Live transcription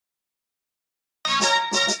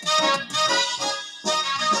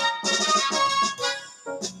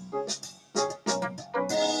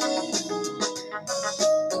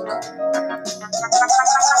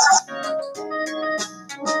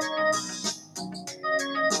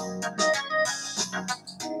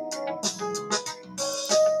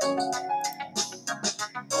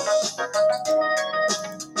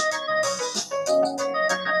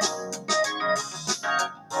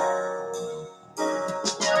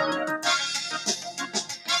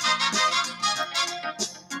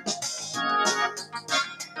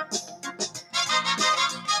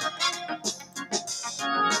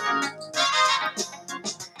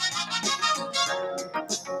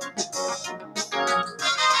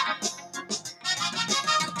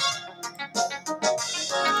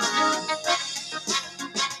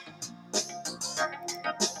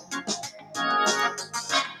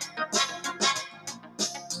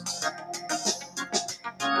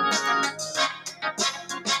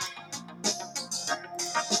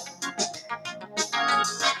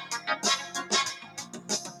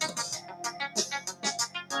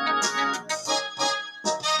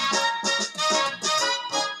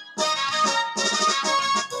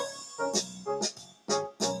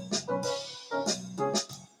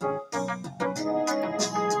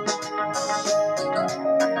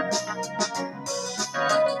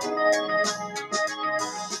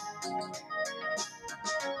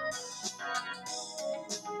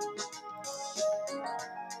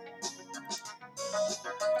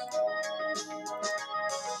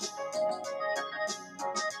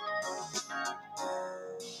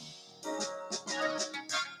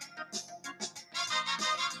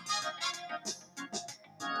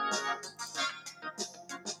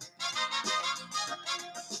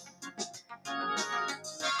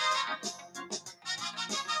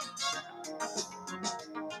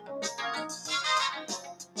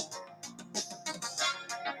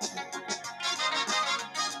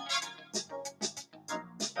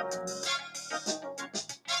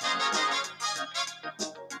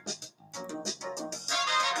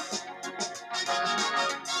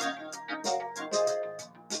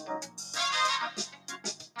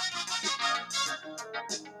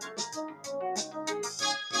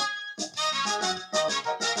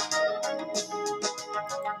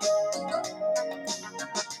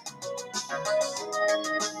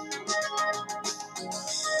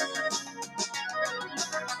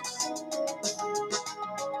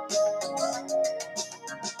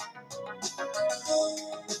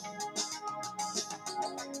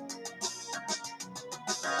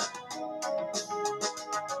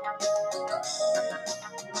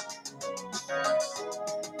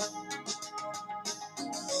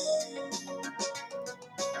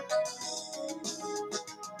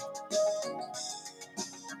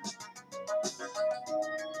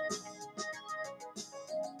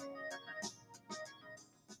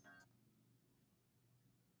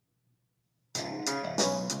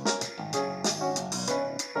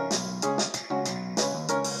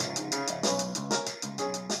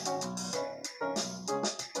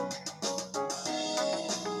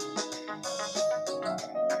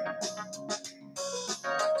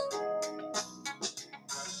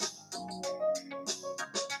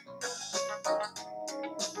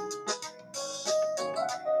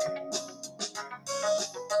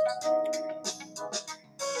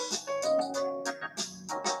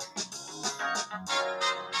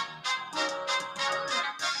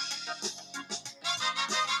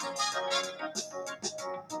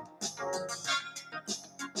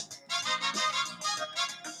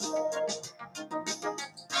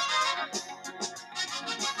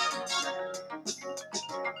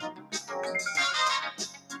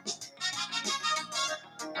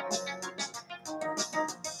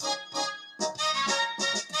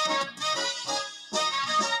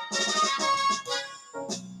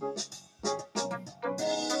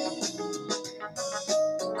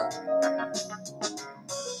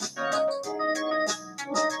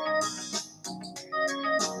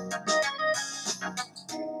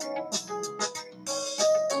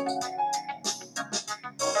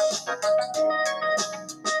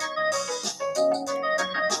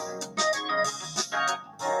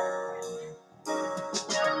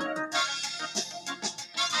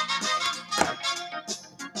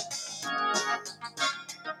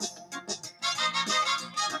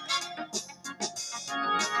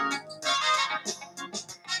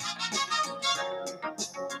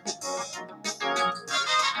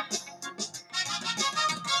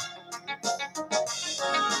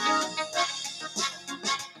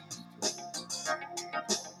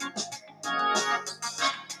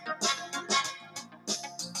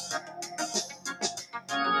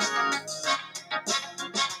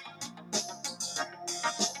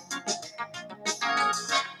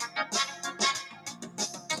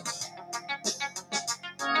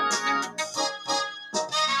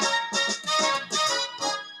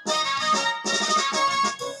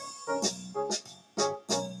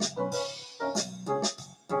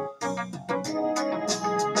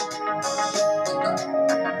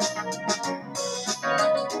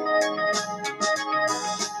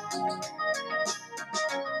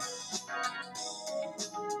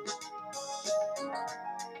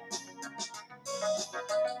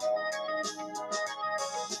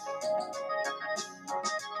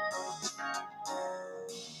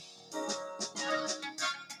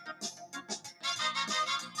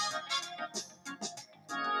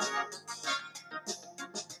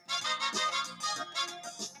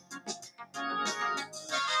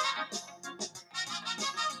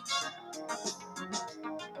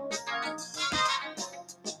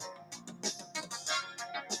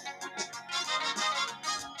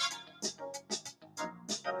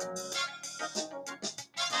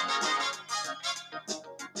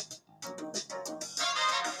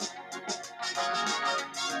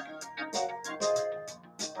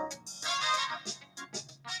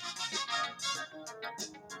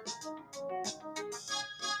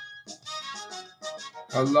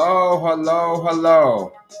Hello, hello,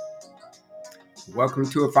 hello. Welcome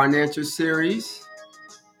to a financial series.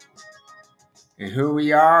 And here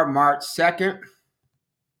we are, March 2nd.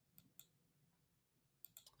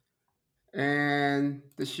 And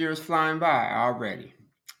this year is flying by already.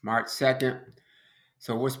 March 2nd.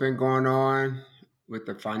 So, what's been going on with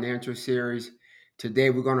the financial series? Today,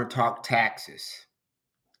 we're going to talk taxes.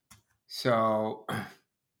 So,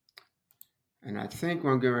 and I think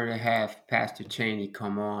we're going to have Pastor Cheney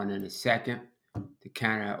come on in a second to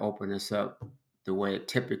kind of open us up the way it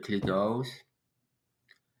typically goes.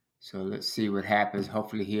 So let's see what happens.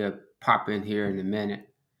 Hopefully he'll pop in here in a minute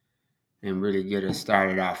and really get us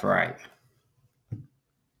started off right.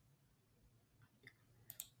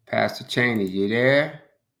 Pastor Cheney, you there?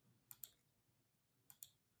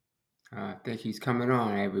 I think he's coming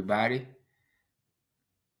on, everybody.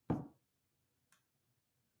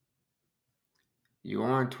 You're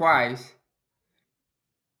on twice.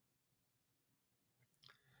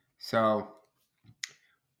 So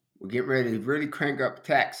we're getting ready to really crank up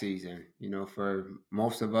tax season. You know, for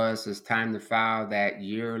most of us, it's time to file that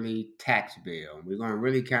yearly tax bill. We're going to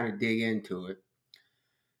really kind of dig into it.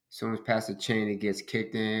 As soon as Pastor Cheney gets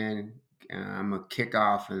kicked in, I'm going to kick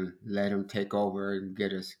off and let him take over and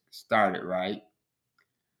get us started right.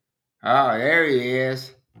 Oh, there he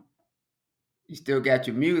is. You still got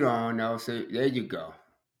your mute on, though, so there you go.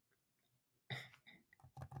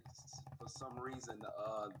 For some reason,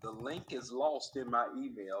 the link is lost in my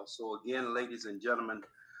email. So again, ladies and gentlemen,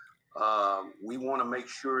 we want to make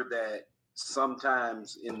sure that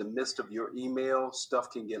sometimes in the midst of your email, stuff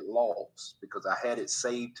can get lost because I had it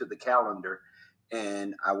saved to the calendar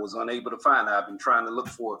and I was unable to find it. I've been trying to look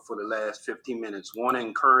for it for the last 15 minutes. Want to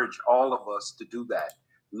encourage all of us to do that.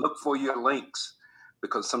 Look for your links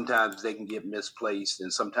because sometimes they can get misplaced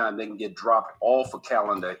and sometimes they can get dropped off a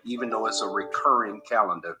calendar, even though it's a recurring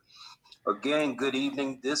calendar. Again, good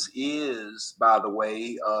evening. This is, by the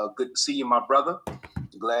way, good to see you, my brother.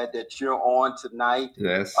 Glad that you're on tonight.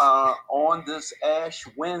 Yes. On this Ash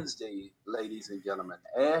Wednesday, ladies and gentlemen.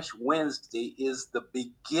 Ash Wednesday is the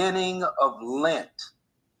beginning of Lent.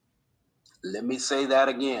 Let me say that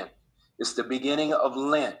again. It's the beginning of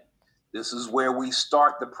Lent. This is where we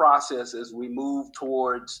start the process as we move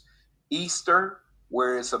towards Easter,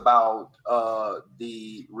 where it's about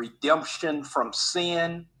the redemption from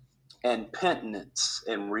sin and penitence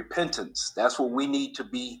and repentance. That's what we need to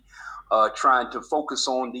be trying to focus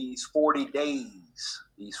on these 40 days.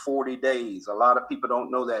 These 40 days. A lot of people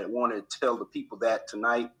don't know that. I want to tell the people that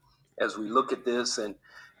tonight as we look at this. And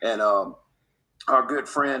our good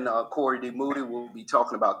friend Corey D. Moody will be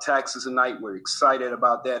talking about taxes tonight. We're excited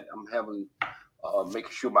about that. I'm having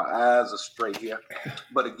making sure my eyes are straight here.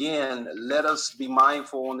 But again, let us be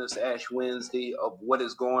mindful on this Ash Wednesday of what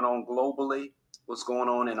is going on globally, what's going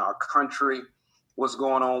on in our country, what's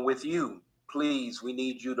going on with you. Please, we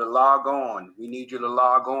need you to log on. We need you to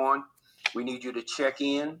log on. We need you to check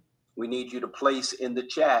in. We need you to place in the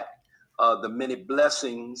chat the many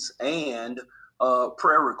blessings and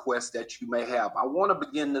prayer requests that you may have. I want to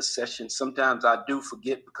begin this session. Sometimes I do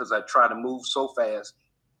forget because I try to move so fast.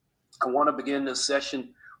 I want to begin this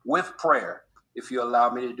session with prayer, if you allow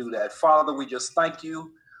me to do that. Father, we just thank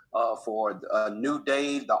you for a new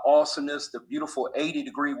day, the awesomeness, the beautiful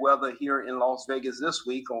 80-degree weather here in Las Vegas this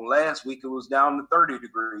week. On last week, it was down to 30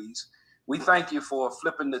 degrees. We thank you for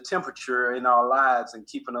flipping the temperature in our lives and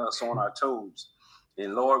keeping us on our toes.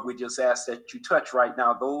 And Lord, we just ask that you touch right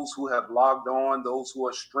now those who have logged on, those who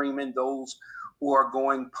are streaming, those who are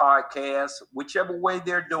going podcasts, whichever way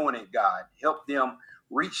they're doing it, God, help them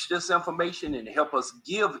reach this information and help us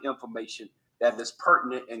give information that is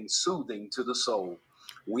pertinent and soothing to the soul.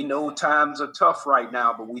 We know times are tough right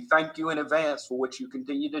now, but we thank you in advance for what you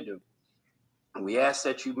continue to do. We ask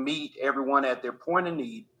that you meet everyone at their point of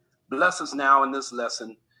need. Bless us now in this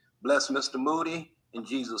lesson. Bless Mr. Moody. In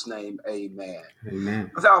Jesus' name, amen.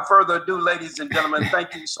 Amen. Without further ado, ladies and gentlemen,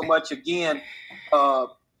 thank you so much again. Two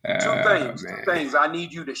things. I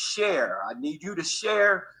need you to share. I need you to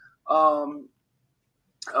share the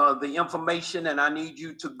information, and I need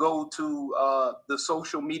you to go to the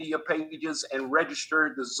social media pages and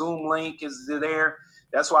register. The Zoom link is there.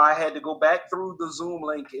 That's why I had to go back through the Zoom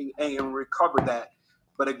link and recover that.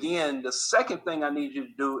 But again, the second thing I need you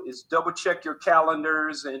to do is double check your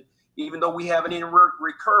calendars. And even though we have it in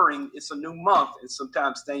recurring, it's a new month, and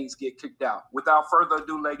sometimes things get kicked out. Without further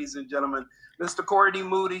ado, ladies and gentlemen, Mr. Corey D.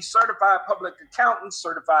 Moody, certified public accountant,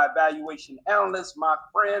 certified valuation analyst, my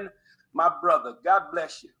friend, my brother. God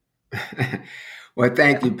bless you. Well,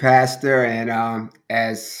 thank you, Pastor. And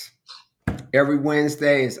as every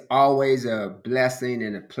Wednesday is always a blessing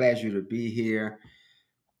and a pleasure to be here.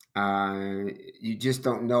 You just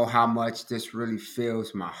don't know how much this really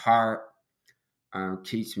fills my heart,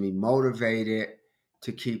 keeps me motivated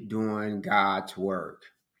to keep doing God's work.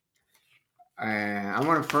 And I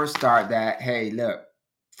want to first start that. Hey, look,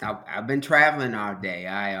 I've been traveling all day.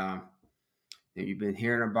 You've been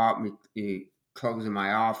hearing about me closing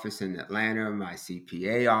my office in Atlanta, my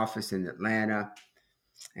CPA office in Atlanta,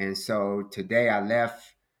 and so today I left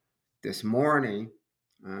this morning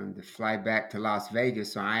to fly back to Las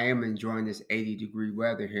Vegas. So I am enjoying this 80-degree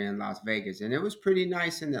weather here in Las Vegas, and it was pretty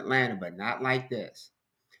nice in Atlanta, but not like this.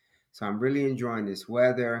 So I'm really enjoying this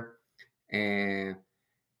weather, and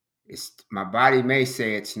my body may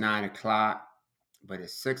say it's 9 o'clock, but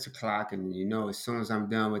it's 6 o'clock, and as soon as I'm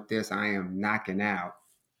done with this, I am knocking out.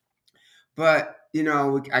 But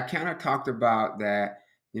I kind of talked about that.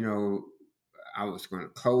 I was going to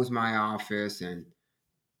close my office and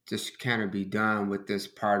just kind of be done with this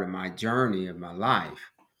part of my journey of my life.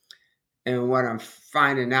 And what I'm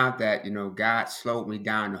finding out that, God slowed me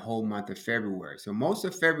down the whole month of February. So most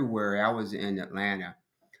of February, I was in Atlanta,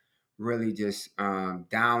 really just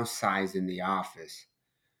downsizing the office.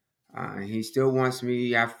 He still wants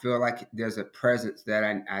me. I feel like there's a presence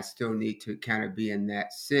that I still need to kind of be in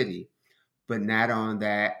that city, but not on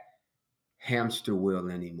that hamster wheel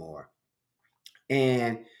anymore.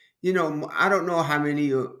 And, I don't know how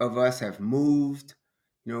many of us have moved,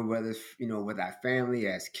 whether it's, with our family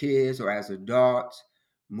as kids or as adults,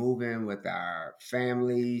 moving with our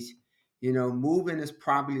families. Moving is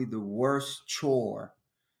probably the worst chore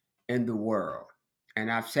in the world.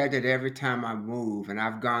 And I've said that every time I move, and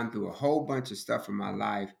I've gone through a whole bunch of stuff in my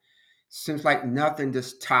life, seems like nothing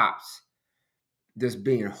just tops this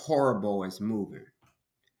being horrible as moving.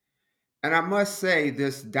 And I must say,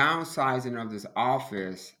 this downsizing of this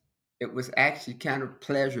office, it was actually kind of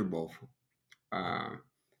pleasurable. Uh,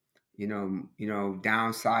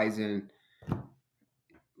 downsizing,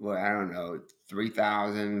 well, I don't know,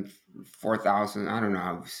 3,000, 4,000, I don't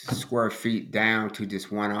know, square feet down to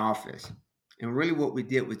just one office. And really what we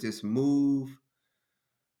did was just move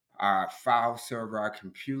our file server, our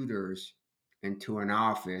computers into an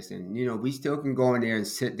office. And, we still can go in there and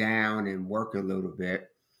sit down and work a little bit,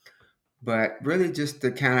 but really just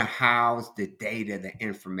to kind of house the data, the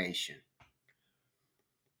information.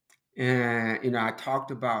 And, I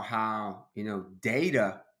talked about how,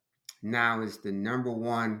 data now is the number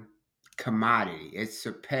one commodity. It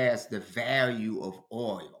surpassed the value of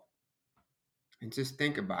oil. And just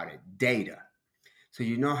think about it, data. So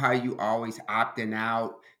how you always opting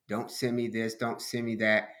out, don't send me this, don't send me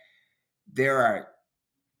that. There are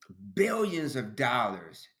billions of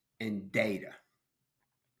dollars in data,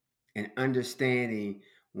 and understanding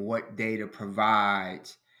what data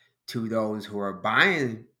provides to those who are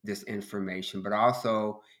buying this information, but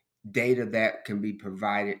also data that can be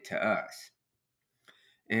provided to us.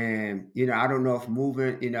 And, I don't know if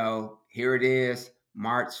moving, here it is,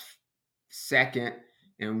 March 2nd,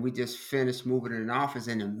 and we just finished moving in an office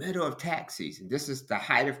in the middle of tax season. This is the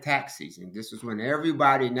height of tax season. This is when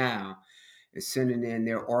everybody now is sending in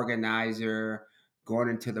their organizer, going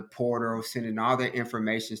into the portal, sending all their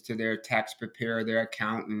information to their tax preparer, their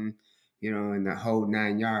accountant, and the whole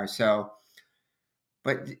 9 yards. So,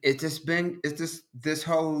 but it's just this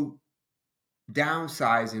whole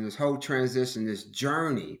downsizing, this whole transition, this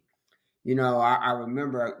journey. I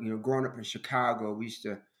remember, growing up in Chicago, we used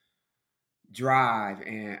to drive,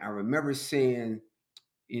 and I remember seeing,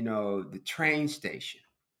 the train station,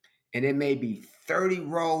 and it may be 30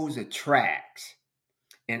 rows of tracks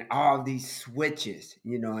and all these switches,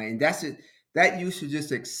 and that's it. That used to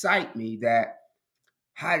just excite me. That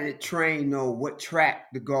how did the train know what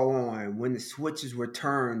track to go on when the switches were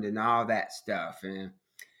turned and all that stuff, and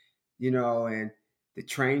and the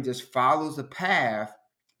train just follows a path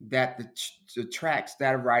that the tracks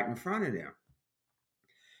that are right in front of them.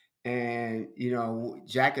 And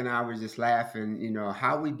Jack and I were just laughing,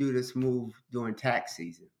 how we do this move during tax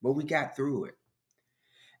season, but we got through it.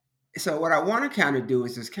 So what I want to kind of do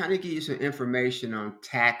is just kind of give you some information on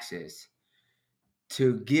taxes,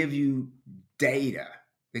 to give you data,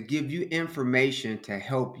 to give you information to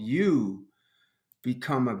help you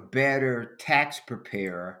become a better tax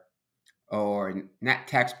preparer, or not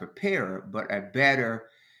tax preparer, but a better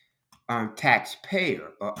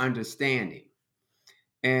taxpayer or understanding.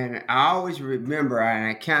 And I always remember, and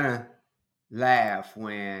I kind of laugh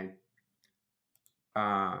when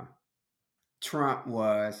Trump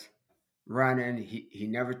was running. He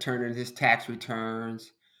never turned in his tax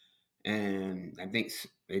returns, and I think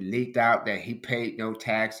it leaked out that he paid no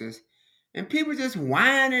taxes. And people just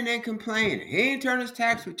whining and complaining. He ain't turned his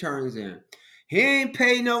tax returns in. He ain't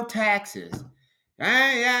paid no taxes.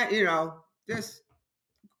 Just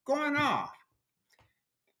going off.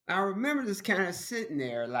 I remember just kind of sitting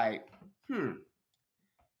there like, Now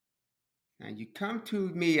you come to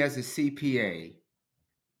me as a CPA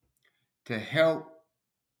to help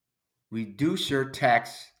reduce your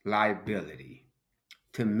tax liability,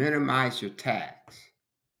 to minimize your tax,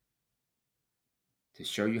 to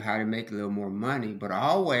show you how to make a little more money, but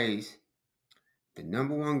always the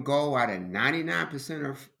number one goal out of 99%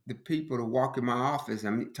 of the people that walk in my office,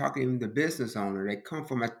 I'm talking even the business owner, they come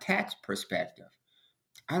from a tax perspective.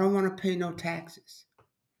 I don't want to pay no taxes.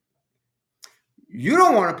 You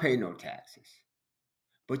don't want to pay no taxes,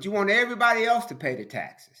 but you want everybody else to pay the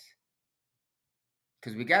taxes.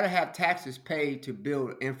 Because we got to have taxes paid to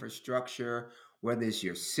build infrastructure, whether it's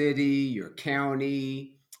your city, your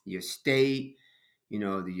county, your state,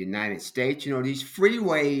 the United States. These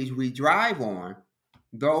freeways we drive on,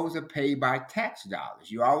 those are paid by tax dollars.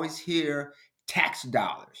 You always hear tax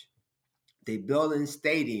dollars. They building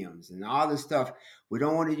stadiums and all this stuff. We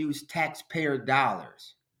don't want to use taxpayer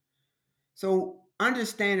dollars. So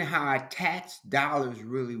understanding how our tax dollars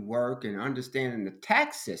really work and understanding the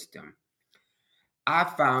tax system, I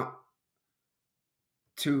found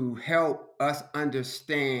to help us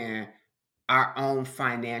understand our own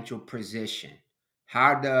financial position.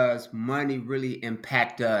 How does money really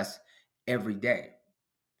impact us every day?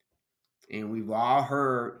 And we've all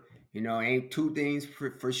heard, ain't two things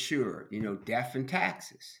for sure, death and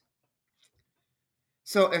taxes.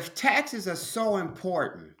 So if taxes are so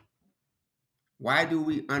important, why do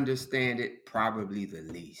we understand it probably the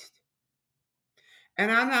least? And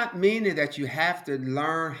I'm not meaning that you have to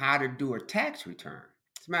learn how to do a tax return.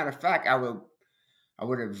 As a matter of fact, I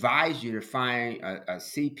would advise you to find a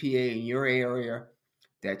CPA in your area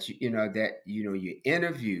that you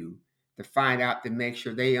interview to find out, to make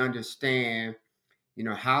sure they understand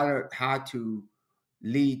how to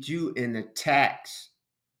lead you in the tax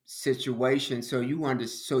situation, so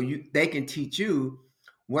they can teach you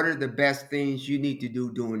what are the best things you need to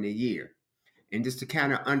do during the year, and just to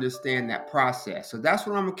kind of understand that process. So that's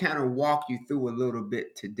what I'm going to kind of walk you through a little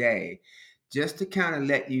bit today, just to kind of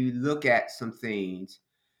let you look at some things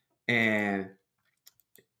and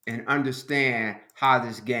understand how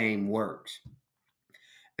this game works.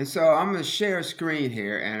 And so I'm going to share a screen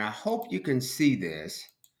here, and I hope you can see this.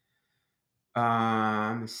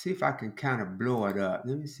 Let's see if I can kind of blow it up.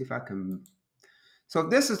 Let me see if I can. So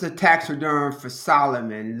this is the tax return for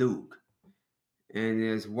Solomon Luke and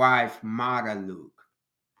his wife Mata Luke,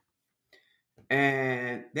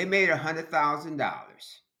 and they made $100,000.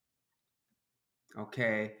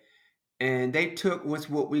 Okay, and they took what's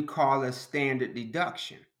what we call a standard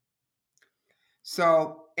deduction.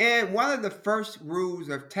 So, and one of the first rules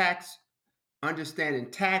of tax, understanding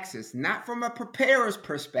taxes, not from a preparer's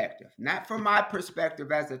perspective, not from my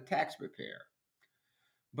perspective as a tax preparer,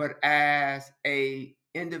 but as a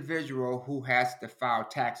individual who has to file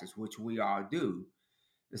taxes, which we all do,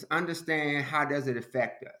 is understand how does it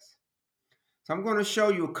affect us. So I'm going to show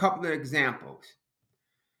you a couple of examples.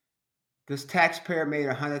 This taxpayer made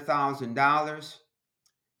 $100,000.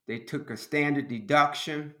 They took a standard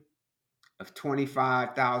deduction of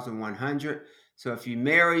 $25,100. So if you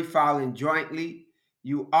marry filing jointly,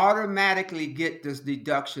 you automatically get this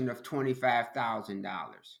deduction of $25,000.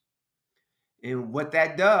 And what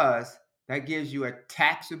that does, that gives you a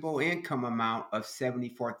taxable income amount of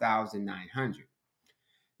 $74,900.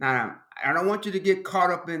 Now, I don't want you to get caught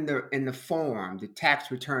up in the form, the tax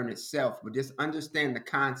return itself, but just understand the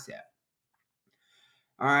concept.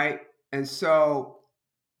 All right. And so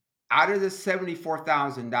out of the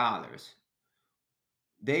 $74,000,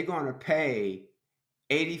 they're going to pay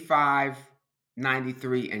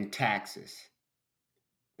 $85.93 in taxes.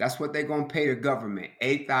 That's what they're going to pay the government,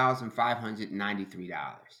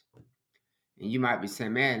 $8,593. And you might be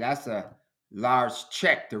saying, man, that's a large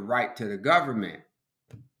check to write to the government.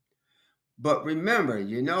 But remember,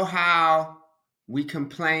 you know how we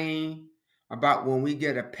complain about when we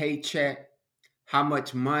get a paycheck, how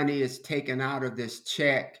much money is taken out of this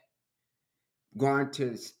check, going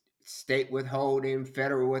to state withholding,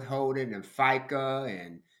 federal withholding, and FICA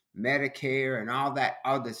and Medicare and all that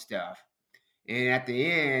other stuff. And at the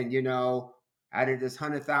end, out of this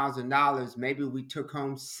 $100,000, maybe we took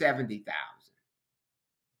home $70,000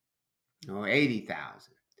 or $80,000.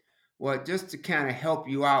 Well, just to kind of help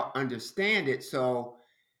you out understand it. So,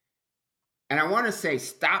 and I want to say,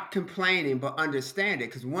 stop complaining, but understand it.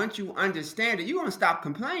 Because once you understand it, you're going to stop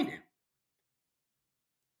complaining.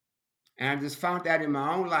 And I just found that in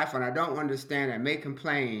my own life, when I don't understand, I may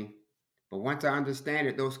complain. But once I understand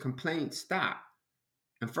it, those complaints stop.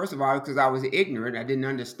 And first of all, because I was ignorant, I didn't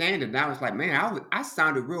understand it. And I was like, man, I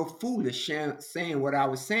sounded real foolish saying what I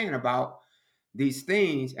was saying about these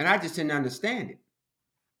things, and I just didn't understand it.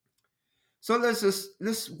 So let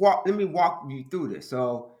me walk you through this.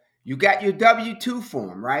 So you got your W-2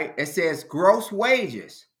 form, right? It says gross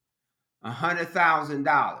wages,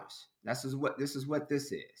 $100,000. This is what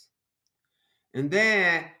this is. And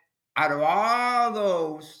then out of all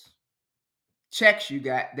those checks you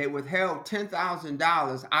got, they withheld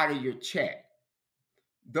 $10,000 out of your check.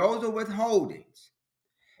 Those are withholdings.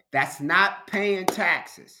 That's not paying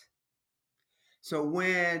taxes. So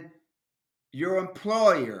when your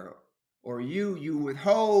employer or you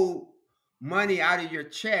withhold money out of your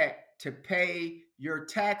check to pay your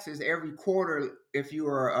taxes every quarter, if you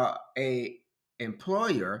are a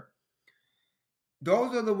employer,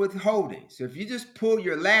 those are the withholdings. So if you just pull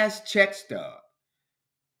your last check stub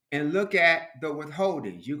and look at the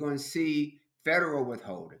withholdings, you're going to see federal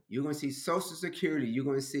withholding. You're going to see Social Security. You're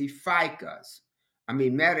going to see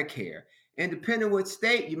Medicare. And depending on what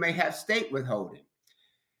state, you may have state withholding.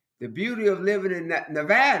 The beauty of living in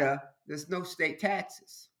Nevada, there's no state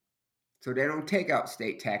taxes. So they don't take out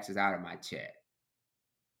state taxes out of my check.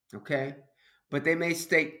 Okay? But they may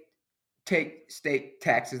take state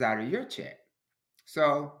taxes out of your check.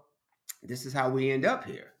 So this is how we end up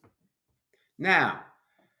here. Now,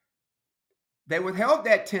 they withheld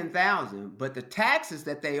that $10,000, but the taxes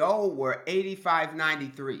that they owe were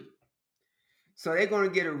 $85.93. So they're going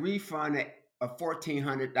to get a refund of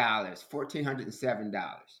 $1,400, $1,407.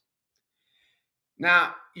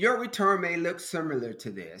 Now, your return may look similar to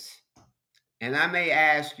this, and I may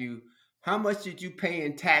ask you, how much did you pay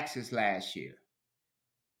in taxes last year?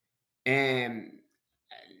 And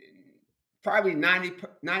probably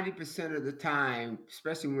 90% of the time,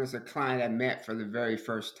 especially when it's a client I met for the very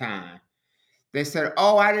first time, they said,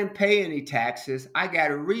 oh, I didn't pay any taxes. I got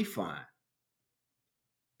a refund.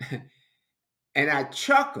 And I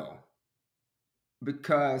chuckle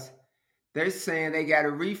because they're saying they got a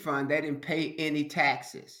refund. They didn't pay any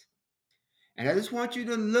taxes. And I just want you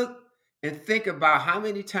to look and think about how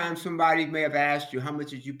many times somebody may have asked you, how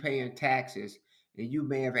much did you pay in taxes? And you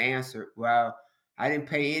may have answered, well, I didn't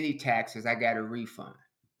pay any taxes. I got a refund.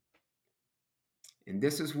 And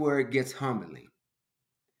this is where it gets humbling.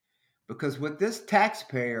 Because what this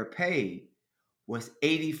taxpayer paid was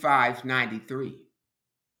 $85.93.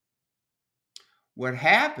 What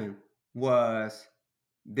happened was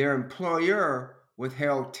their employer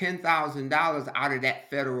withheld $10,000 out of that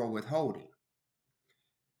federal withholding.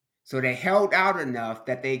 So they held out enough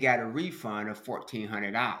that they got a refund of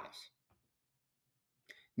 $1,400.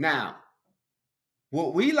 Now,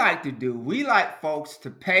 what we like to do, we like folks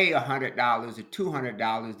to pay $100 or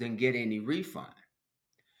 $200 than get any refund.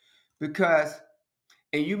 Because,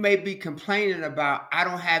 and you may be complaining about, I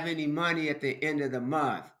don't have any money at the end of the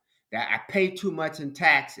month, that I pay too much in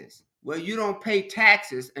taxes. Well, you don't pay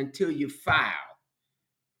taxes until you file.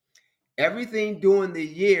 Everything during the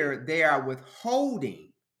year, they are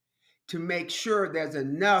withholding to make sure there's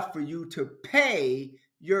enough for you to pay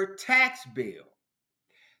your tax bill.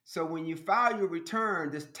 So when you file your return,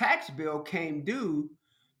 this tax bill came due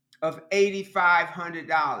of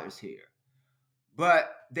 $8,500 here.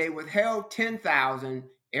 But they withheld $10,000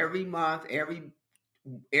 every month, every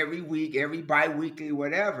week, every bi-weekly,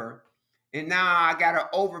 whatever. And now I got an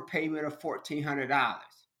overpayment of $1,400.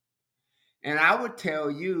 And I would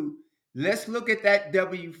tell you, let's look at that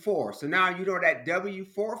W-4. So now you know that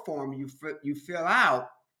W-4 form you fill out,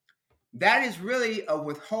 that is really a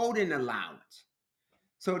withholding allowance.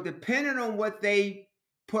 So depending on what they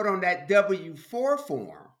put on that W-4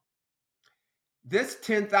 form, this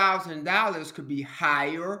 $10,000 could be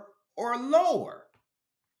higher or lower,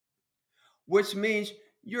 which means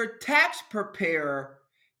your tax preparer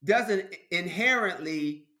doesn't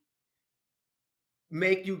inherently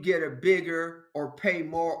make you get a bigger or pay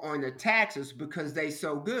more on the taxes because they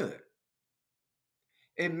so good.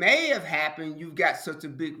 It may have happened you got such a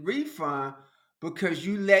big refund because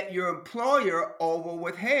you let your employer over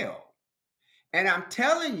withheld. And I'm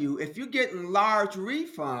telling you, if you're getting large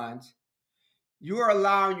refunds, you're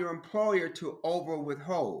allowing your employer to over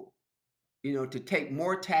withhold, to take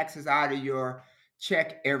more taxes out of your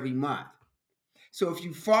check every month. So if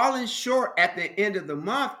you've fallen short at the end of the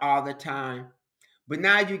month all the time, but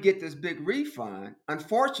now you get this big refund,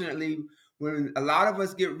 unfortunately, when a lot of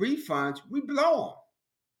us get refunds, we blow them.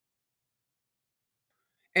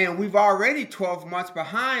 And we've already 12 months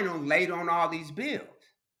behind on all these bills.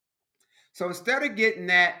 So instead of getting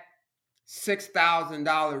that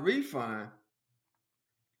 $6,000 refund,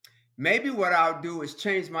 maybe what I'll do is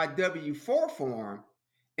change my W-4 form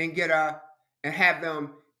and get a and have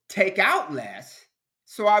them take out less,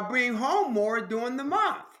 so I bring home more during the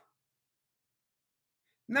month.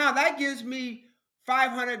 Now that gives me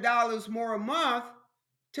 $500 more a month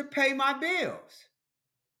to pay my bills.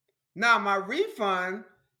 Now my refund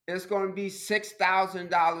is going to be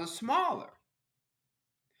 $6,000 smaller.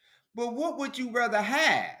 But what would you rather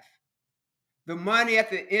have? The money at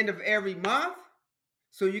the end of every month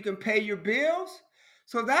so you can pay your bills?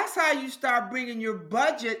 So that's how you start bringing your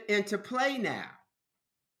budget into play now.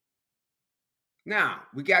 Now,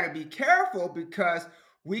 we got to be careful because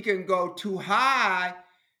we can go too high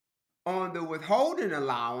on the withholding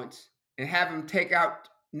allowance and have them take out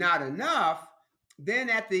not enough. Then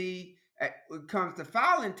when it comes to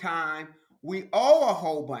filing time, we owe a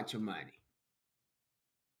whole bunch of money.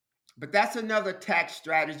 But that's another tax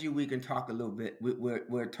strategy we can talk a little bit.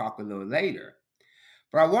 We'll talk a little later.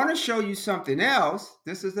 But I want to show you something else.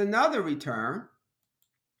 This is another return.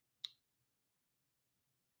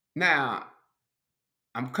 Now,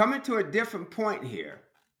 I'm coming to a different point here.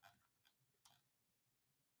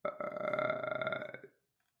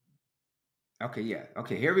 Okay, yeah.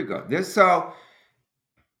 Okay, here we go. This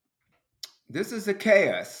is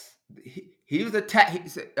Zacchaeus. He was a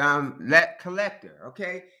collector.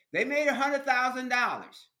 Okay, they made $100,000.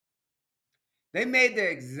 They made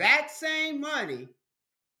the exact same money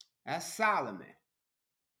as Solomon.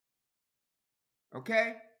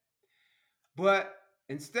 Okay, but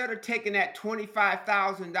instead of taking that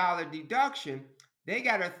 $25,000 deduction, they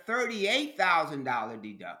got a $38,000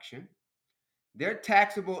 deduction. Their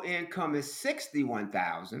taxable income is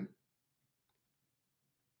 $61,000.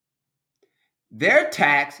 Their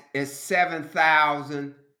tax is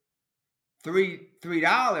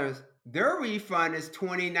 $7,003. Their refund is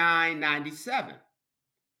 $29.97.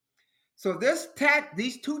 So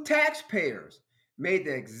these two taxpayers made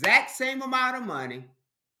the exact same amount of money,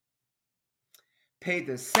 paid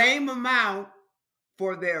the same amount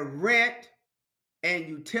for their rent and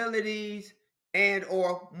utilities and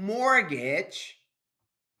or mortgage,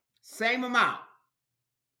 same amount,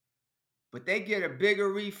 but they get a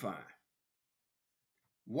bigger refund.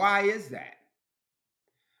 Why is that?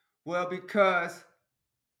 Well, because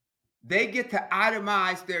they get to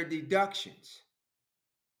itemize their deductions,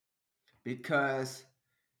 because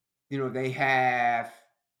they had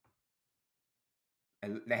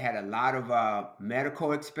a lot of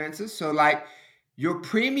medical expenses. So like your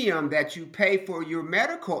premium that you pay for your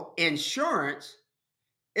medical insurance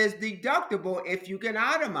is deductible if you can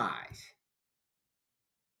itemize.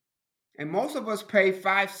 And most of us pay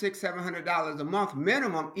 $500, $600, $700 a month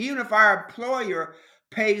minimum, even if our employer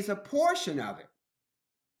pays a portion of it.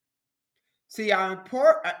 See,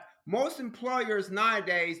 most employers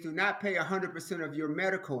nowadays do not pay 100% of your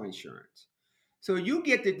medical insurance. So you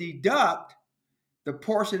get to deduct the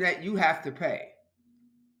portion that you have to pay.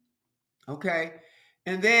 Okay?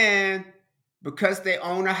 And then because they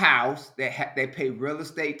own a house, they pay real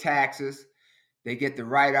estate taxes. They get the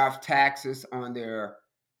write-off taxes on their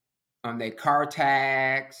car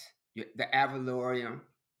tax, the ad valorem,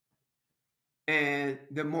 and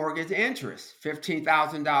the mortgage interest,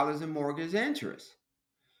 $15,000 in mortgage interest.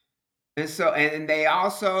 And so, and they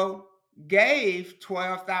also gave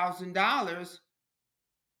 $12,000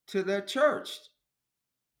 to the church,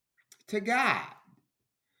 to God.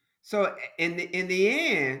 So in the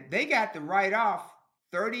end, they got to write off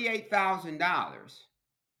 $38,000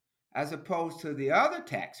 as opposed to the other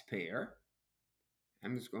taxpayer.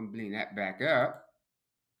 I'm just going to bring that back up,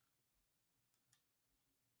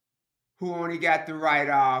 who only got to write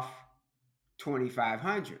off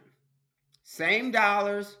 $2,500. Same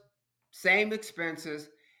dollars, same expenses.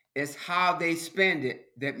 It's how they spend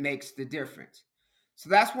it that makes the difference. So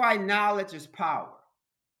that's why knowledge is power.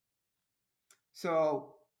 So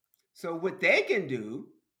what they can do,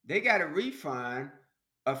 they got a refund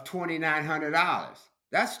of $2,900.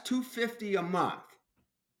 That's $250 a month.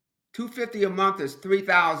 $250 a month is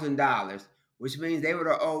 $3,000, which means they would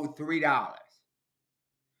have owed $3.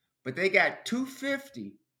 But they got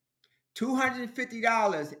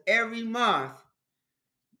 $250 every month.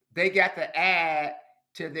 They got to add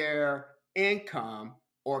to their income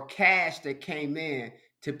or cash that came in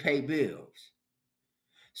to pay bills.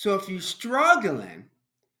 So if you're struggling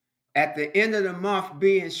at the end of the month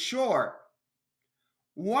being short,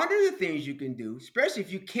 one of the things you can do, especially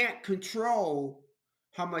if you can't control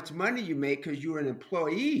how much money you make because you're an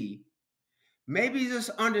employee, maybe just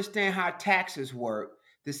understand how taxes work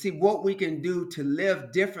to see what we can do to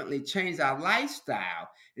live differently, change our lifestyle.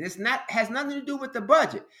 And has nothing to do with the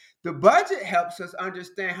budget. The budget helps us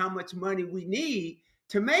understand how much money we need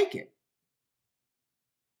to make it.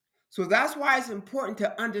 So that's why it's important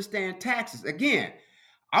to understand taxes. Again,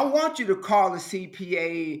 I want you to call a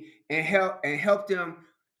CPA and help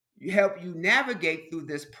you navigate through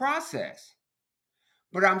this process.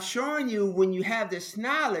 But I'm showing you, when you have this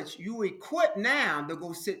knowledge, you equipped now to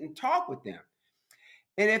go sit and talk with them.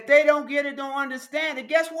 And if they don't get it, don't understand it,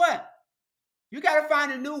 guess what? You got to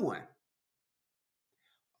find a new one.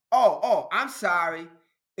 Oh, I'm sorry.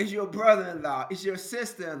 It's your brother-in-law. It's your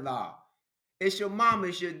sister-in-law. It's your mama.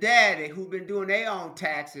 It's your daddy who've been doing their own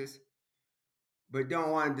taxes, but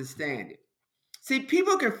don't understand it. See,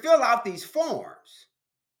 people can fill out these forms,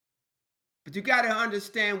 but you got to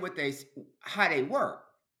understand how they work.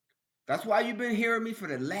 That's why you've been hearing me for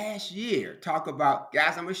the last year talk about,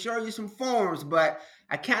 guys, I'm going to show you some forms, but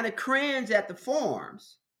I kind of cringe at the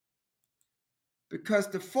forms because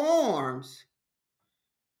the forms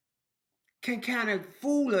can kind of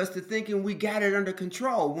fool us to thinking we got it under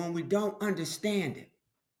control when we don't understand it.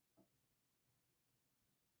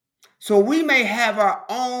 So we may have our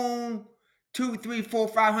own $200, $300,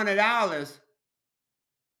 $400, $500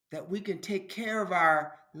 that we can take care of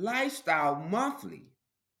our lifestyle monthly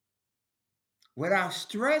without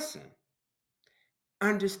stressing,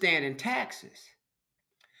 understanding taxes.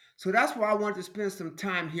 So that's why I wanted to spend some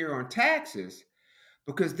time here on taxes,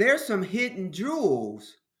 because there's some hidden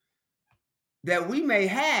jewels that we may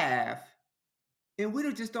have and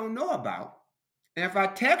we just don't know about. And if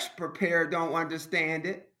our tax preparer don't understand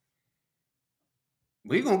it,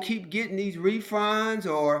 we're going to keep getting these refunds,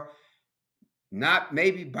 or not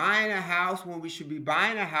maybe buying a house when we should be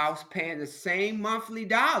buying a house, paying the same monthly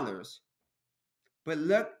dollars. But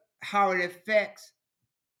look how it affects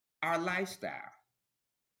our lifestyle.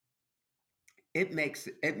 It makes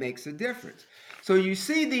a difference. So you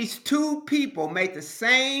see these two people make the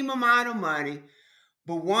same amount of money,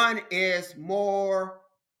 but one is more,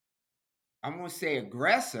 I'm going to say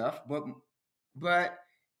aggressive, but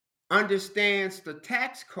understands the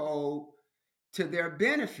tax code to their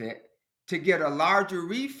benefit to get a larger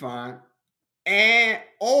refund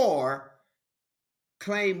or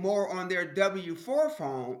claim more on their W-4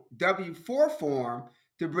 form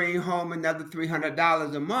to bring home another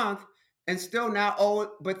 $300 a month and still not owe it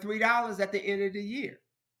but $3 at the end of the year.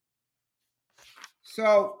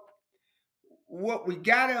 So what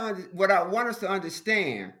I want us to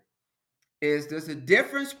understand is there's a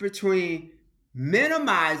difference between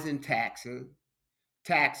minimizing taxes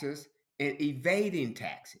and evading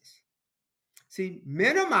taxes. See,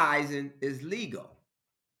 minimizing is legal.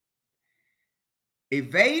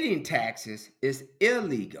 Evading taxes is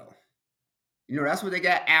illegal. That's what they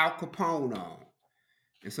got Al Capone on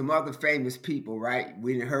and some other famous people, right?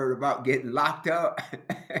 We heard about getting locked up.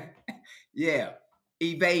 Yeah,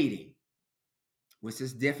 evading, which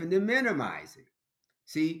is different than minimizing.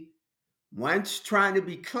 See, one's trying to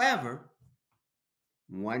be clever,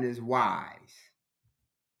 one is wise.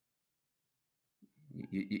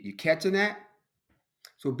 You catching that?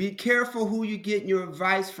 So be careful who you're getting your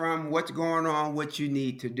advice from, what's going on, what you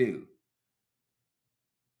need to do.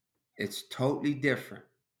 It's totally different.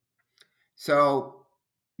 So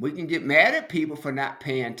we can get mad at people for not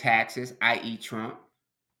paying taxes, i.e. Trump.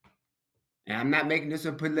 And I'm not making this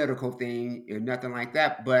a political thing or nothing like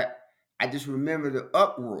that, but I just remember the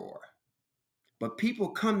uproar. But people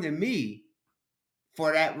come to me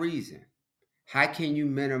for that reason. How can you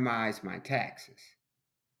minimize my taxes?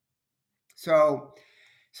 So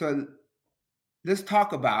let's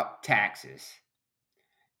talk about taxes.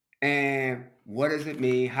 And what does it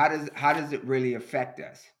mean? How does it really affect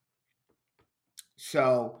us?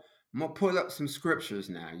 So I'm gonna pull up some scriptures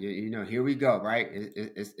now. Here we go, right?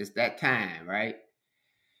 It's that time, right?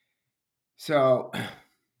 So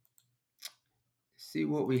see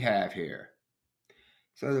what we have here.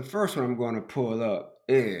 So the first one I'm going to pull up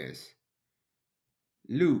is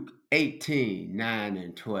Luke 18, 9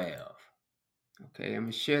 and 12. Okay, I'm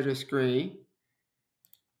gonna share the screen.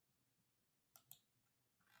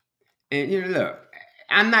 And look,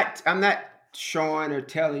 I'm not showing or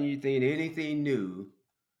telling you anything new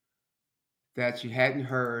that you hadn't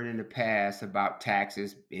heard in the past about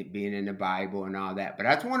taxes, it being in the Bible and all that. But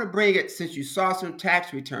I just want to bring it, since you saw some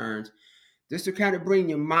tax returns, just to kind of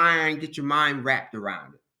get your mind wrapped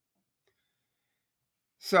around it.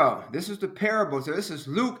 So this is the parable. So this is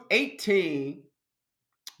Luke 18,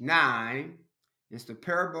 9. It's the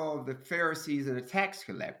parable of the Pharisees and the tax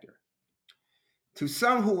collector. To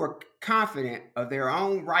some who were confident of their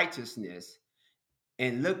own righteousness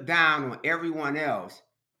and looked down on everyone else,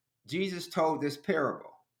 Jesus told this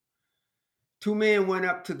parable. 2 men went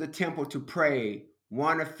up to the temple to pray,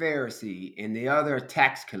 one a Pharisee and the other a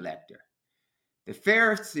tax collector. The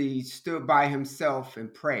Pharisee stood by himself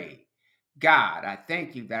and prayed, God, I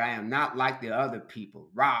thank you that I am not like the other people,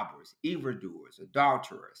 robbers, evildoers,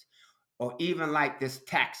 adulterers, or even like this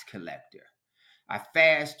tax collector. I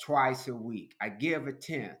fast twice a week. I give a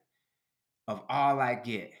tenth of all I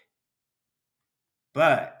get.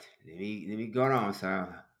 But let me go on. So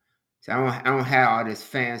I don't have all this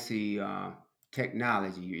fancy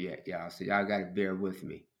technology yet, y'all. So y'all got to bear with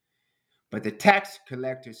me. But the tax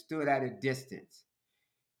collector stood at a distance.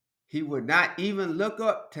 He would not even look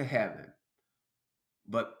up to heaven,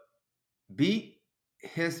 but beat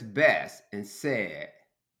his breast and said,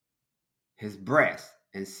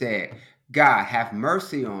 God, have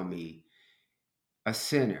mercy on me, a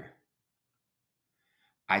sinner.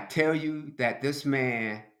 I tell you that this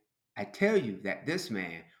man,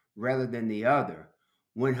 rather than the other,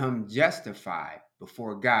 went home justified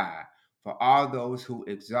before God. For all those who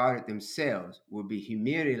exalted themselves will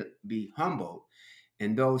be humbled,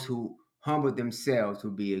 and those who humble themselves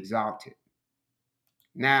will be exalted.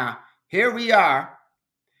 Now, here we are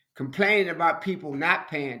complaining about people not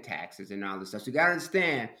paying taxes and all this stuff. So you got to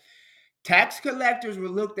understand, tax collectors were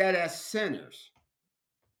looked at as sinners,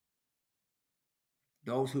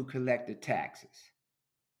 those who collected taxes.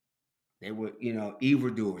 They were,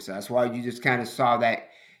 evildoers. So that's why you just kind of saw that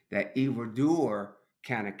evildoer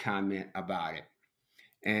kind of comment about it.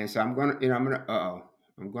 And so I'm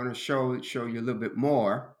gonna show you a little bit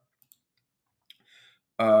more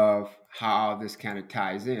of how this kind of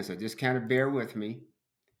ties in. So just kind of bear with me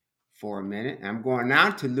for a minute. I'm going now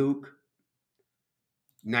to Luke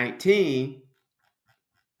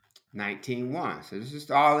 19:1. So this is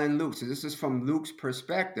all in Luke. So this is from Luke's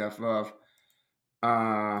perspective of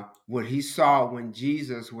what he saw when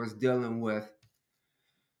Jesus was dealing with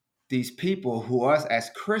these people who us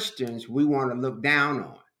as Christians, we want to look down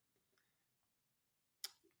on.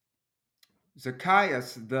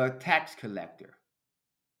 Zacchaeus, the tax collector.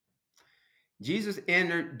 Jesus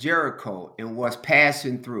entered Jericho and was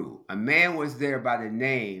passing through. A man was there by the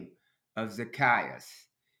name of Zacchaeus.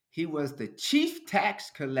 He was the chief tax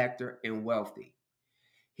collector and wealthy.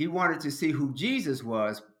 He wanted to see who Jesus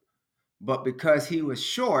was, but because he was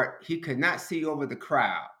short, he could not see over the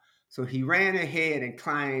crowd. So he ran ahead and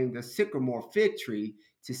climbed the sycamore fig tree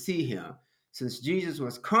to see him. Since Jesus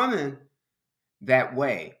was coming that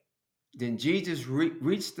way, then Jesus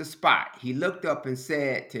reached the spot. He looked up and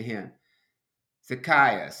said to him,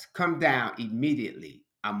 Zacchaeus, come down immediately.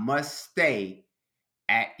 I must stay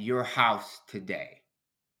at your house today.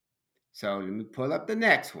 So let me pull up the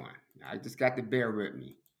next one. I just got to bear with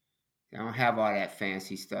me. I don't have all that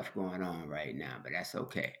fancy stuff going on right now, but that's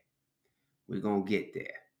okay. We're going to get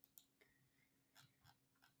there.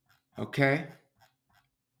 Okay?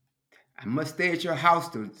 I must stay at your house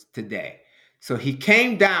today. So he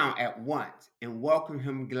came down at once and welcomed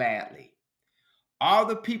him gladly. All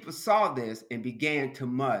the people saw this and began to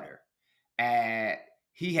mutter,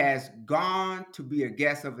 he has gone to be a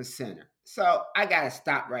guest of a sinner. So I got to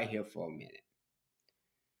stop right here for a minute.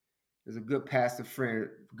 There's a good pastor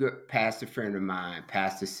friend of mine,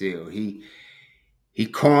 Pastor Seal. He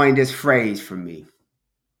coined this phrase for me.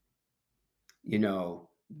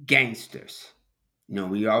 Gangsters.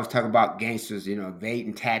 We always talk about gangsters,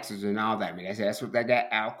 evading taxes and all that. I mean, that's what that got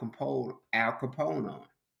Al Capone on.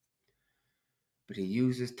 But he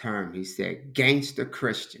used this term. He said, gangster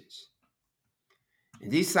Christians. And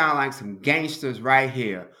these sound like some gangsters right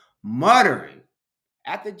here, muttering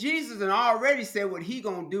after Jesus and already said what he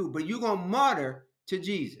gonna do, but you gonna mutter to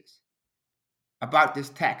Jesus about this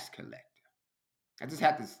tax collector. I just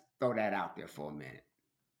have to throw that out there for a minute.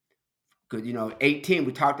 Because 18,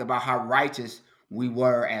 we talked about how righteous we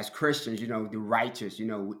were as Christians, the righteous,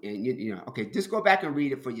 and okay, just go back and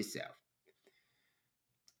read it for yourself.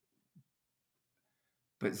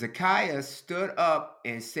 But Zacchaeus stood up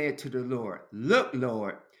and said to the Lord, look,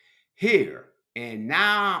 Lord, here and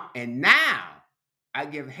now I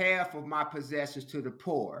give half of my possessions to the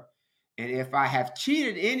poor. And if I have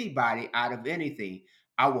cheated anybody out of anything,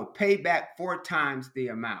 I will pay back 4 times the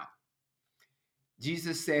amount.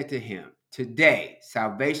 Jesus said to him, today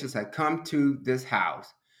salvation has come to this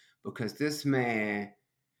house, because this man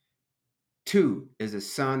too is a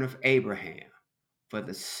son of Abraham. For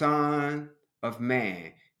the Son of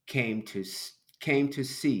Man came to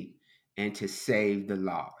seek and to save the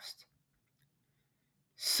lost.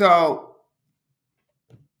 So,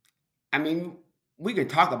 I mean, we can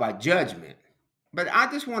talk about judgment, but I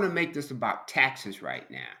just want to make this about taxes right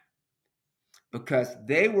now, because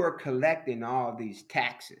they were collecting all these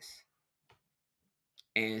taxes.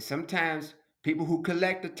 And sometimes people who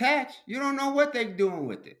collect the tax, you don't know what they're doing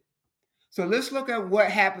with it. So let's look at what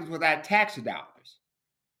happens with our tax dollars.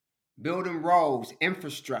 Building roads,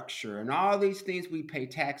 infrastructure, and all these things we pay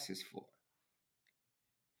taxes for.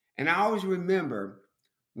 And I always remember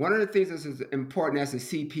one of the things that's as important as a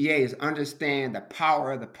CPA is understand the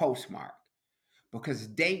power of the postmark, because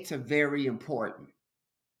dates are very important.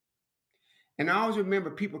 And I always remember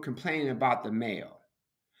people complaining about the mail.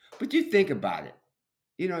 But you think about it.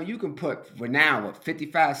 You know, you can put for now what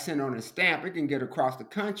 55 cents on a stamp, it can get across the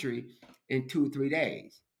country in 2 or 3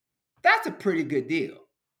 days. That's a pretty good deal.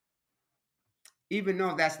 Even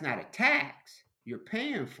though that's not a tax, you're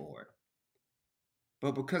paying for it.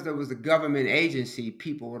 But because it was a government agency,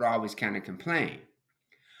 people would always kind of complain.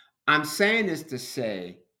 I'm saying this to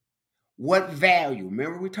say, what value?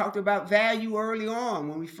 Remember, we talked about value early on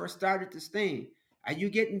when we first started this thing. Are you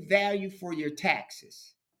getting value for your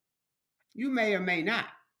taxes? You may or may not,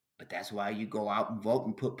 but that's why you go out and vote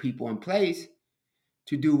and put people in place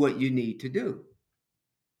to do what you need to do.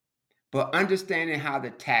 But understanding how the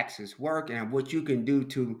taxes work and what you can do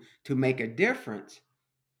to make a difference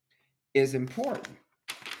is important,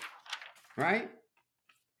 right?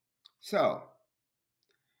 So,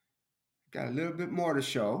 got a little bit more to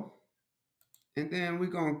show, and then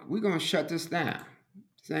we're gonna shut this down.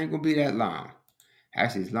 This ain't gonna be that long.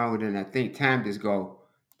 Actually, it's longer than I think. Time just go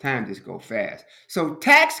fast. So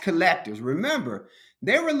tax collectors, remember,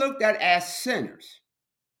 they were looked at as sinners.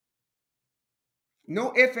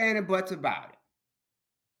 No ifs, ands, and buts about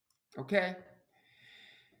it. Okay?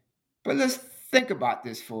 But let's think about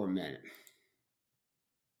this for a minute.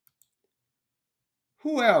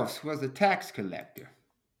 Who else was a tax collector?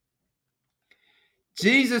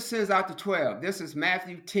 Jesus sends out the 12. This is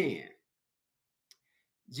Matthew 10.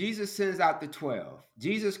 Jesus sends out the 12.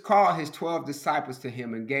 Jesus called his 12 disciples to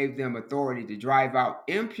him and gave them authority to drive out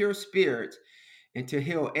impure spirits and to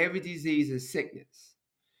heal every disease and sickness.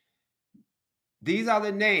 These are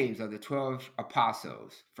the names of the 12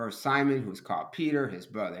 apostles. First Simon, who's called Peter, his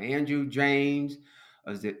brother Andrew, James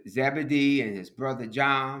of Zebedee and his brother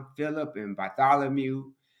John, Philip and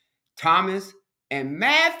Bartholomew, Thomas, and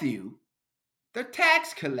Matthew, the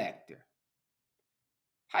tax collector.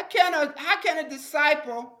 How can a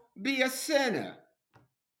disciple be a sinner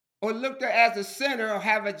or looked at as a sinner or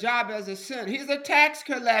have a job as a sinner? He's a tax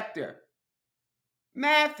collector.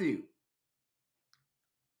 Matthew.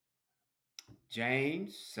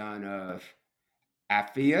 James, son of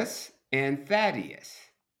Alphaeus and Thaddeus.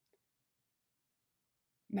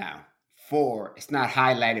 Now, 4, it's not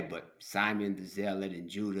highlighted, but Simon the Zealot and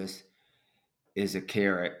Judas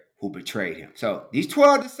Iscariot who betrayed him. So these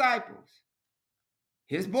 12 disciples,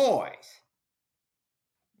 his boys,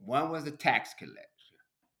 one was a tax collector.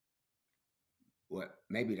 What,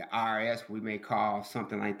 maybe the IRS we may call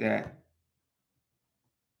something like that.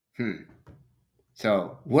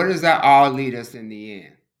 So what does that all lead us in the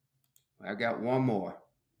end? I got one more.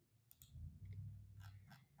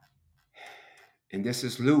 And this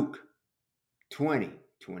is Luke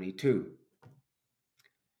 20:22.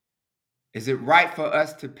 Is it right for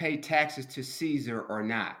us to pay taxes to Caesar or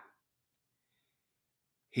not?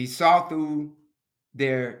 He saw through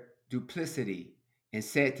their duplicity and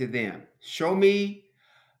said to them, show me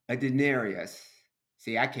a denarius.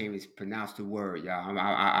 See, I can't even pronounce the word, y'all.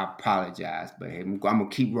 I apologize, but I'm going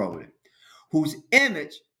to keep rolling. Whose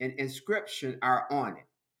image and inscription are on it.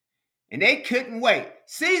 And they couldn't wait.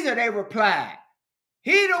 Caesar, they replied,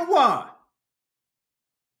 he the one.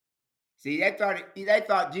 See, they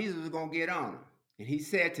thought Jesus was going to get on them. And he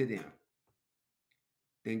said to them,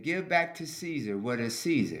 then give back to Caesar what is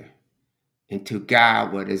Caesar, and to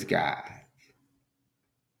God what is God.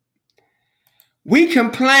 We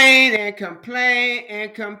complain and complain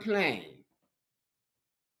and complain.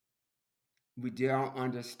 We don't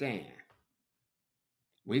understand.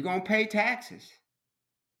 We're going to pay taxes.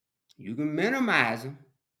 You can minimize them.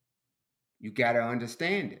 You got to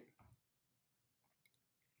understand it.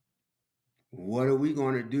 What are we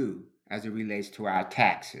going to do as it relates to our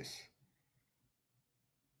taxes?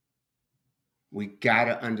 We got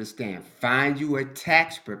to understand. Find you a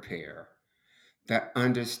tax preparer that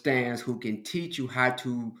understands, who can teach you how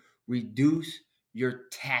to reduce your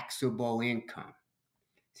taxable income.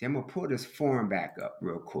 See, I'm going to pull this form back up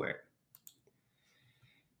real quick.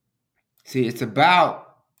 See, it's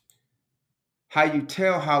about how you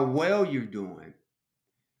tell how well you're doing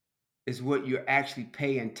is what you're actually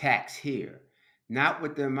paying tax here, not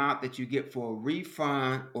with the amount that you get for a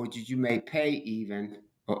refund or that you may pay even,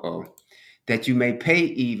 that you may pay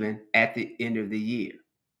even at the end of the year.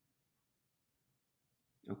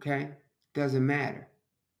 Okay? Doesn't matter.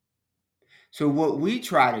 So what we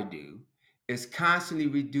try to do is constantly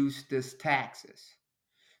reduce this taxes.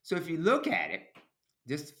 So if you look at it,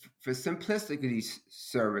 just for simplicity's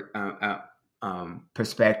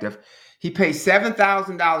perspective, he pays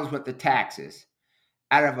 $7,000 worth of taxes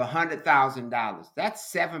out of $100,000.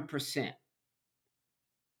 That's 7%.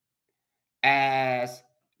 As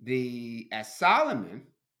Solomon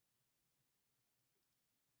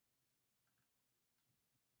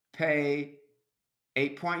pay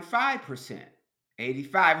 8.5%,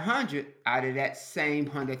 8,500 out of that same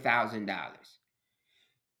 $100,000.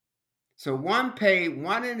 So one paid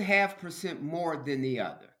 1.5% more than the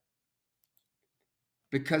other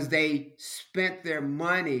because they spent their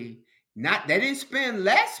money. They didn't spend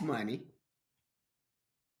less money.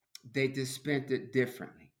 They just spent it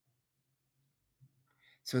differently.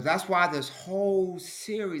 So that's why this whole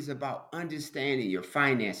series about understanding your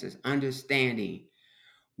finances, understanding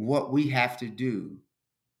what we have to do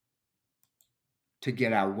to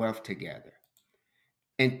get our wealth together.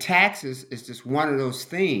 And taxes is just one of those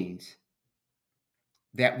things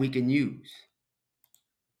that we can use.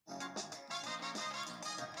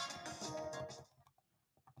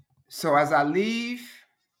 So as I leave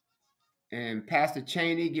and Pastor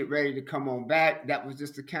Cheney get ready to come on back, that was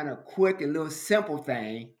just a kind of quick and little simple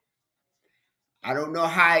thing. I don't know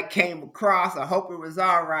how it came across. I hope it was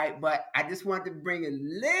all right, but I just wanted to bring a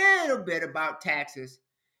little bit about taxes,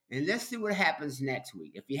 and let's see what happens next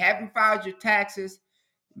week. If you haven't filed your taxes,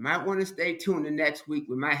 you might want to stay tuned to next week.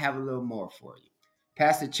 We might have a little more for you.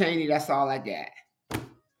 Pastor Cheney, that's all I got. Listen,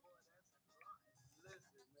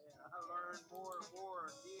 man, I learned more and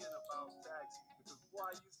more again about taxes because before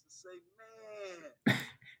I used to say, man, I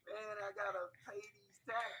gotta pay these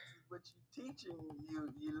taxes, but you teaching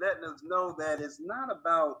you letting us know that it's not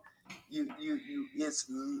about it's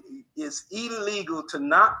illegal to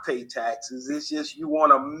not pay taxes. It's just you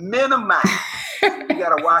want to minimize. You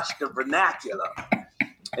gotta watch the vernacular.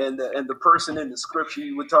 And the person in the scripture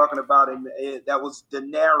you were talking about, that was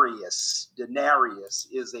denarius. Denarius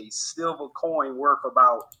is a silver coin worth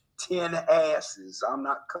about 10 asses. I'm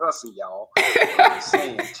not cussing y'all. I'm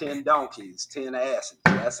saying 10 donkeys, 10 asses.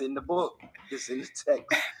 That's in the book. It's in the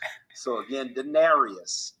text. So again,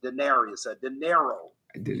 denarius, a dinero.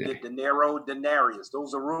 You get dinero, denarius.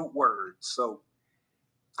 Those are root words. So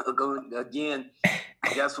again,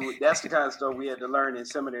 that's the kind of stuff we had to learn in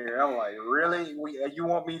seminary. I'm like, really? You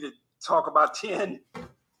want me to talk about 10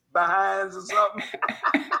 behinds or something?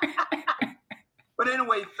 But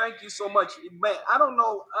anyway, thank you so much, man. I don't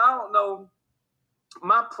know.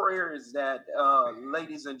 My prayer is that,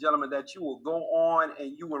 ladies and gentlemen, that you will go on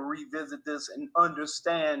and you will revisit this and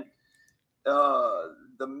understand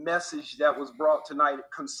the message that was brought tonight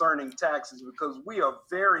concerning taxes, because we are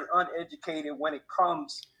very uneducated when it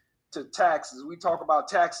comes to taxes. We talk about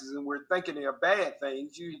taxes and we're thinking they're bad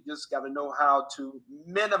things. You just got to know how to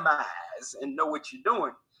minimize and know what you're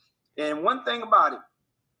doing. And one thing about it,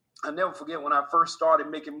 I'll never forget when I first started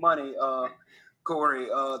making money, Corey,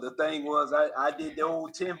 the thing was I did the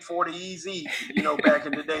old 1040 easy, back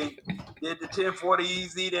in the day. Did the 1040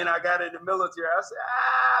 easy, then I got in the military. I said,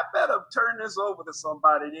 I better turn this over to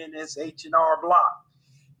somebody in this H&R Block.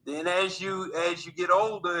 Then as you get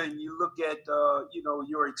older and you look at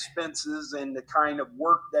your expenses and the kind of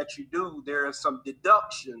work that you do, there are some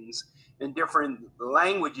deductions in different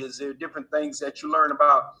languages. There are different things that you learn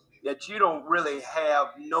about that you don't really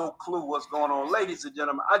have no clue what's going on. Ladies and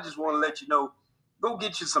gentlemen, I just want to let you know, go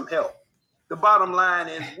get you some help. The bottom line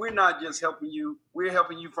is we're not just helping you, we're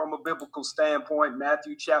helping you from a biblical standpoint.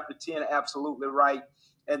 Matthew chapter 10, absolutely right.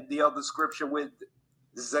 And the other scripture with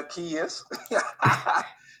Zacchaeus,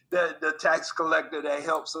 the tax collector that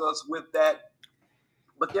helps us with that.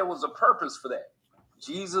 But there was a purpose for that.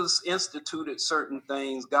 Jesus instituted certain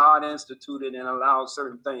things. God instituted and allowed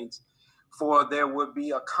certain things for there would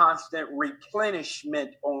be a constant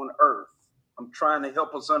replenishment on earth. I'm trying to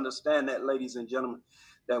help us understand that, ladies and gentlemen,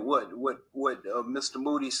 that what Mr.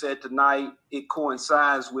 Moody said tonight, it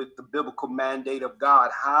coincides with the biblical mandate of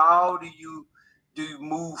God. How do you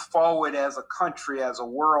move forward as a country, as a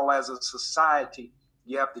world, as a society?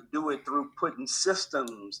 You have to do it through putting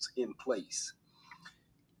systems in place.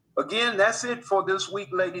 Again, that's it for this week,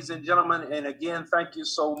 ladies and gentlemen. And again, thank you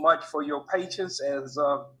so much for your patience, as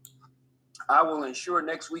I will ensure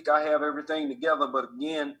next week I have everything together. But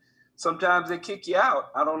again, sometimes they kick you out.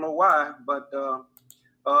 I don't know why, but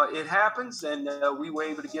it happens, and we were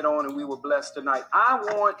able to get on, and we were blessed tonight. I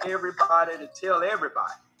want everybody to tell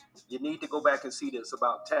everybody, you need to go back and see this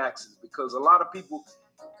about taxes, because a lot of people,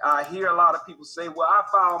 I hear a lot of people say, well, I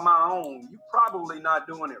filed my own. You're probably not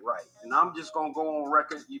doing it right. And I'm just going to go on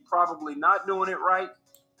record. You're probably not doing it right.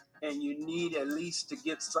 and you need at least to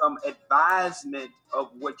get some advisement of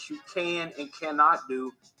what you can and cannot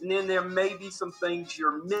do. And then there may be some things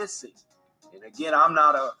you're missing. And again, I'm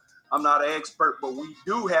not an expert, but we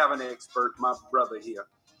do have an expert, my brother here.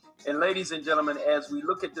 And ladies and gentlemen, as we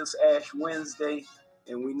look at this Ash Wednesday,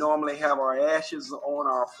 and we normally have our ashes on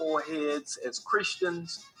our foreheads as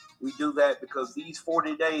Christians, we do that because these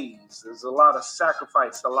 40 days, there's a lot of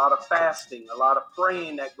sacrifice, a lot of fasting, a lot of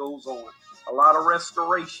praying that goes on, a lot of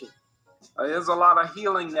restoration. There's a lot of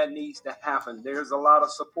healing that needs to happen. There's a lot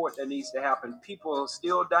of support that needs to happen. People are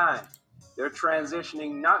still dying. They're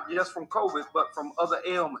transitioning not just from COVID, but from other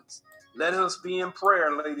ailments. Let us be in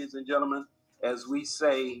prayer, ladies and gentlemen, as we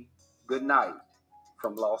say good night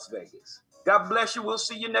from Las Vegas. God bless you. We'll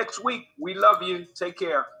see you next week. We love you. Take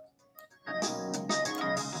care.